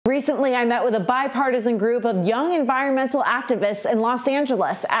Recently, I met with a bipartisan group of young environmental activists in Los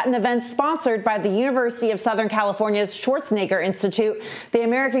Angeles at an event sponsored by the University of Southern California's Schwarzenegger Institute, the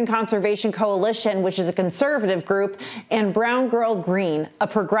American Conservation Coalition, which is a conservative group, and Brown Girl Green, a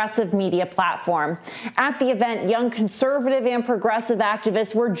progressive media platform. At the event, young conservative and progressive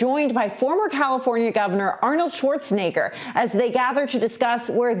activists were joined by former California Governor Arnold Schwarzenegger as they gathered to discuss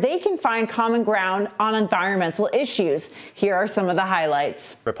where they can find common ground on environmental issues. Here are some of the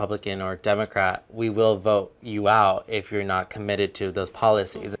highlights. Republican or Democrat, we will vote you out if you're not committed to those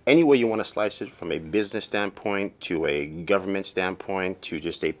policies. Any way you want to slice it, from a business standpoint to a government standpoint to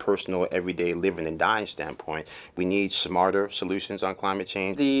just a personal everyday living and dying standpoint, we need smarter solutions on climate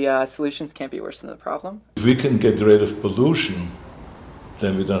change. The solutions can't be worse than the problem. If we can get rid of pollution,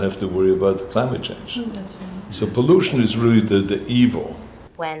 then we don't have to worry about climate change. That's right. So pollution is really the evil.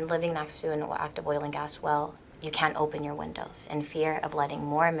 When living next to an active oil and gas well, you can't open your windows in fear of letting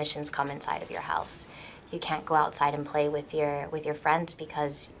more emissions come inside of your house. You can't go outside and play with your friends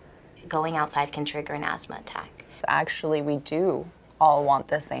because going outside can trigger an asthma attack. Actually, we do all want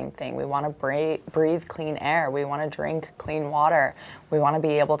the same thing. We want to breathe clean air. We want to drink clean water. We want to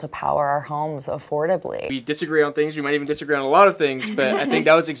be able to power our homes affordably. We disagree on things. We might even disagree on a lot of things, but I think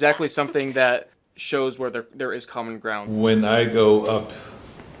that was exactly something that shows where there is common ground. When I go up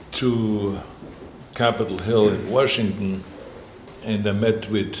to Capitol Hill in Washington and I met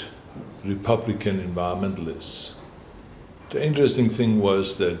with Republican environmentalists, the interesting thing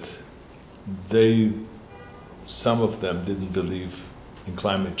was that some of them didn't believe in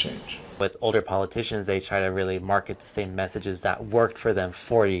climate change. With older politicians, they try to really market the same messages that worked for them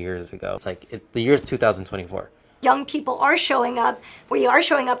 40 years ago. It's like the year's 2024. Young people are showing up. We are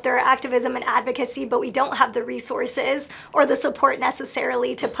showing up their activism and advocacy, but we don't have the resources or the support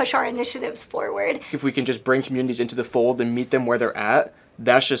necessarily to push our initiatives forward. If we can just bring communities into the fold and meet them where they're at,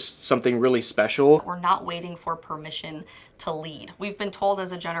 that's just something really special. We're not waiting for permission to lead. We've been told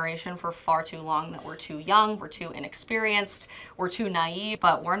as a generation for far too long that we're too young, we're too inexperienced, we're too naive,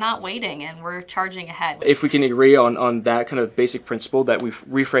 but we're not waiting and we're charging ahead. If we can agree on that kind of basic principle, that we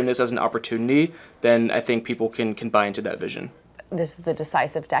reframe this as an opportunity, then I think people can buy into that vision. This is the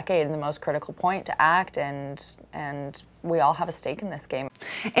decisive decade and the most critical point to act, and we all have a stake in this game.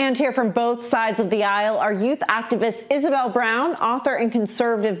 And here from both sides of the aisle are youth activist Isabel Brown, author and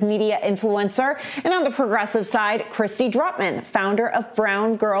conservative media influencer, and on the progressive side, Kristy Drutman, founder of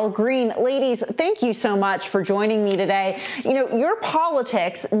Brown Girl Green. Ladies, thank you so much for joining me today. You know, your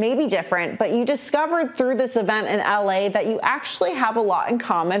politics may be different, but you discovered through this event in LA that you actually have a lot in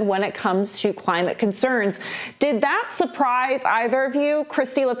common when it comes to climate concerns. Did that surprise either of you?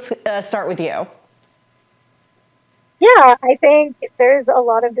 Kristy, let's start with you. Yeah, I think there's a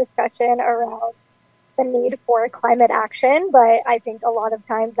lot of discussion around the need for climate action, but I think a lot of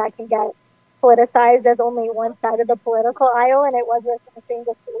times that can get politicized as only one side of the political aisle, and it was refreshing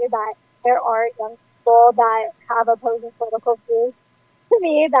to see that there are young people that have opposing political views to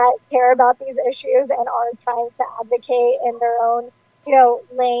me that care about these issues and are trying to advocate in their own,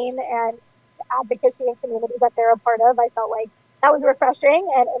 lane and advocacy and communities that they're a part of. I felt like that was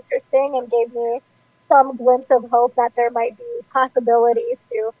refreshing and interesting and gave me some glimpse of hope that there might be possibilities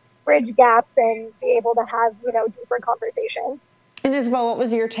to bridge gaps and be able to have, deeper conversations. And Isabel, what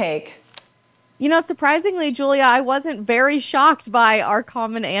was your take? Surprisingly, Julia, I wasn't very shocked by our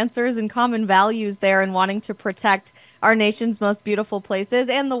common answers and common values there in wanting to protect our nation's most beautiful places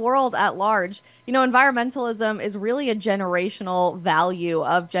and the world at large. Environmentalism is really a generational value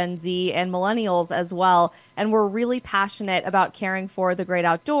of Gen Z and millennials as well. And we're really passionate about caring for the great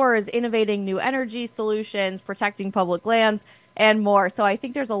outdoors, innovating new energy solutions, protecting public lands, and more. So I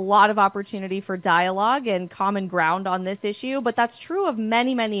think there's a lot of opportunity for dialogue and common ground on this issue. But that's true of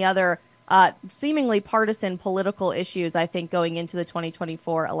many, many other seemingly partisan political issues, I think, going into the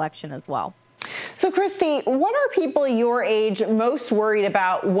 2024 election as well. So, Kristy, what are people your age most worried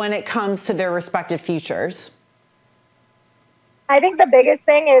about when it comes to their respective futures? I think the biggest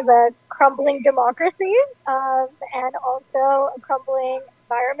thing is a crumbling democracy and also a crumbling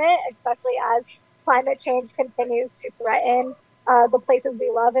environment, especially as climate change continues to threaten the places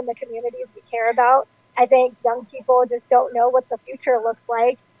we love and the communities we care about. I think young people just don't know what the future looks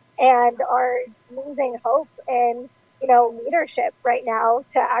like and are losing hope in leadership right now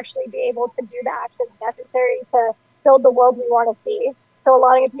to actually be able to do the actions necessary to build the world we want to see. So a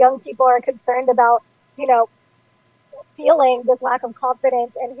lot of young people are concerned about, feeling this lack of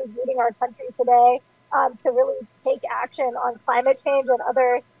confidence in who's leading our country today to really take action on climate change and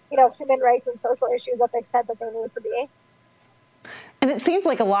other, human rights and social issues at the extent that they need to be. And it seems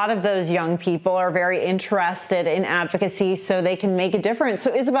like a lot of those young people are very interested in advocacy so they can make a difference.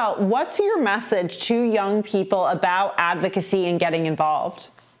 So Isabel, what's your message to young people about advocacy and getting involved?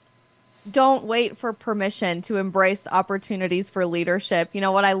 Don't wait for permission to embrace opportunities for leadership. You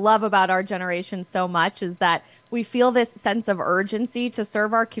know, what I love about our generation so much is that we feel this sense of urgency to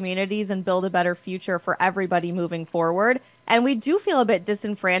serve our communities and build a better future for everybody moving forward. And we do feel a bit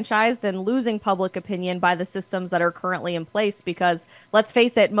disenfranchised and losing public opinion by the systems that are currently in place because, let's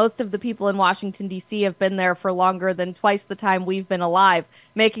face it, most of the people in Washington, D.C. have been there for longer than twice the time we've been alive,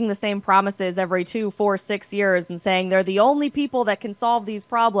 making the same promises every 2, 4, 6 years and saying they're the only people that can solve these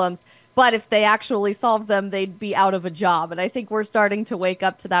problems. But if they actually solved them, they'd be out of a job. And I think we're starting to wake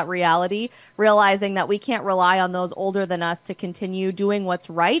up to that reality, realizing that we can't rely on those older than us to continue doing what's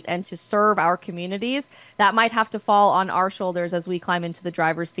right and to serve our communities. That might have to fall on our shoulders as we climb into the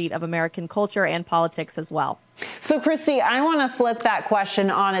driver's seat of American culture and politics as well. So, Kristy, I want to flip that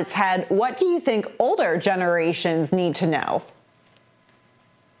question on its head. What do you think older generations need to know?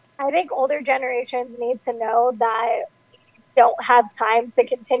 I think older generations need to know that don't have time to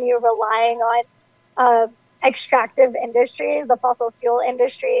continue relying on extractive industries, the fossil fuel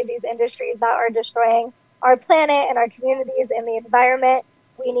industry, these industries that are destroying our planet and our communities and the environment.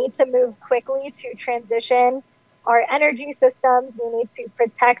 We need to move quickly to transition our energy systems. We need to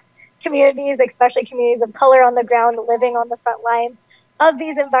protect communities, especially communities of color on the ground, living on the front lines of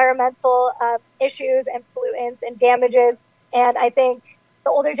these environmental issues and pollutants and damages. And I think the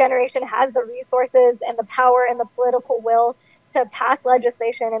older generation has the resources and the power and the political will to pass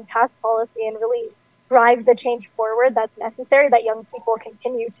legislation and pass policy and really drive the change forward that's necessary that young people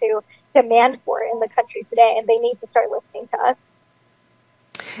continue to demand for in the country today. And they need to start listening to us.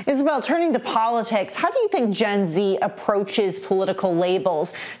 Isabel, turning to politics, how do you think Gen Z approaches political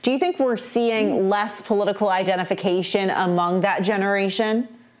labels? Do you think we're seeing less political identification among that generation?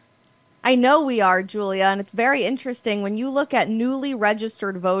 I know we are, Julia, and it's very interesting when you look at newly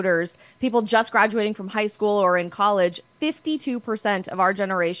registered voters, people just graduating from high school or in college, 52% of our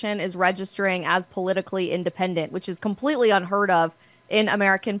generation is registering as politically independent, which is completely unheard of in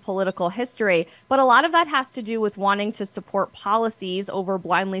American political history. But a lot of that has to do with wanting to support policies over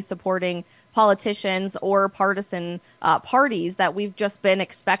blindly supporting politicians or partisan parties that we've just been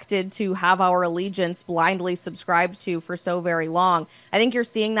expected to have our allegiance blindly subscribed to for so very long. I think you're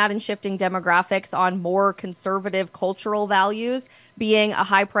seeing that in shifting demographics on more conservative cultural values being a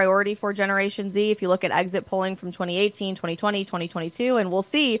high priority for Generation Z. If you look at exit polling from 2018, 2020, 2022, and we'll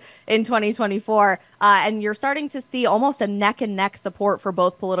see in 2024, and you're starting to see almost a neck and neck support for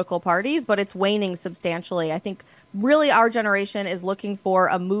both political parties, but it's waning substantially. I think really our generation is looking for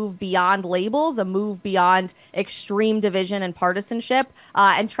a move beyond labels, a move beyond extreme division and partisanship,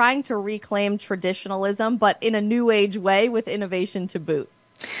 and trying to reclaim traditionalism, but in a new age way with innovation to boot.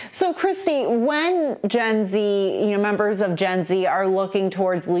 So, Kristy, when Gen Z, members of Gen Z are looking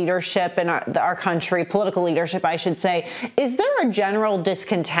towards leadership in our country, political leadership, I should say, is there a general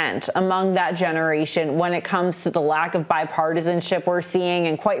discontent among that generation when it comes to the lack of bipartisanship we're seeing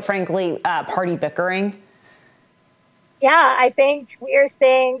and, quite frankly, party bickering? Yeah, I think we are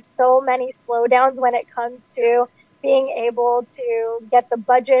seeing so many slowdowns when it comes to being able to get the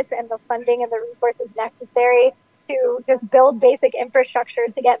budgets and the funding and the resources necessary to just build basic infrastructure,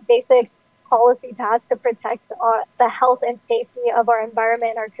 to get basic policy passed to protect the health and safety of our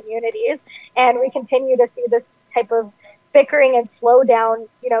environment and our communities. And we continue to see this type of bickering and slowing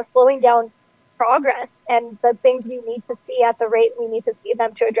down progress and the things we need to see at the rate we need to see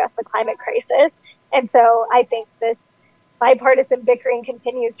them to address the climate crisis. And so I think this bipartisan bickering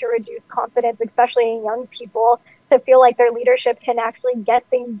continues to reduce confidence, especially in young people, to feel like their leadership can actually get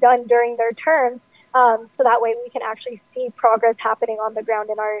things done during their terms. So that way we can actually see progress happening on the ground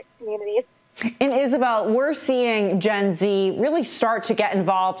in our communities. And Isabel, we're seeing Gen Z really start to get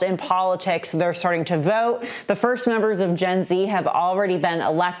involved in politics. They're starting to vote. The first members of Gen Z have already been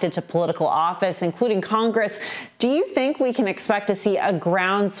elected to political office, including Congress. Do you think we can expect to see a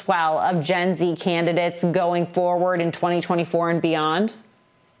groundswell of Gen Z candidates going forward in 2024 and beyond?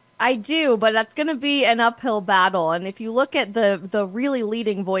 I do, but that's going to be an uphill battle. And if you look at the really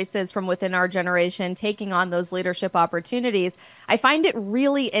leading voices from within our generation taking on those leadership opportunities, I find it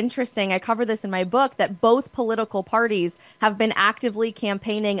really interesting. I cover this in my book that both political parties have been actively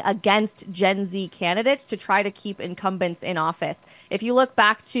campaigning against Gen Z candidates to try to keep incumbents in office. If you look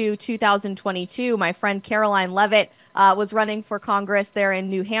back to 2022, my friend Caroline Levitt was running for Congress there in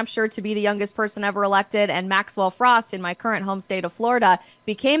New Hampshire to be the youngest person ever elected, and Maxwell Frost in my current home state of Florida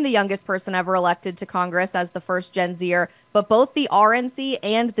became the youngest person ever elected to Congress as the first Gen Zer. But both the RNC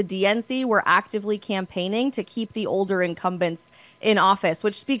and the DNC were actively campaigning to keep the older incumbents in office,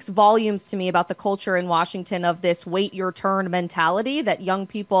 which speaks volumes to me about the culture in Washington of this wait your turn mentality, that young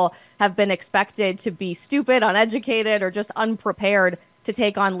people have been expected to be stupid, uneducated, or just unprepared to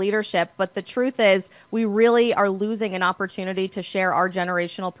take on leadership. But the truth is, we really are losing an opportunity to share our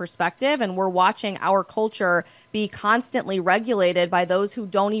generational perspective, and we're watching our culture be constantly regulated by those who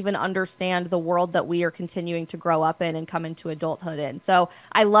don't even understand the world that we are continuing to grow up in and come into adulthood in. So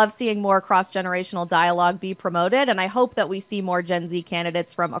I love seeing more cross-generational dialogue be promoted, and I hope that we see more Gen Z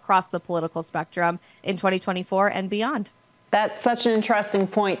candidates from across the political spectrum in 2024 and beyond. That's such an interesting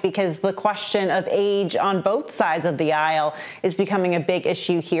point, because the question of age on both sides of the aisle is becoming a big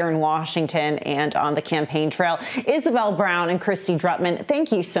issue here in Washington and on the campaign trail. Isabel Brown and Kristy Drutman,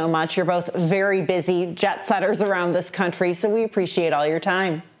 thank you so much. You're both very busy jet setters around this country, so we appreciate all your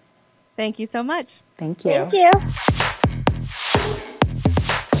time. Thank you so much. Thank you. Thank you.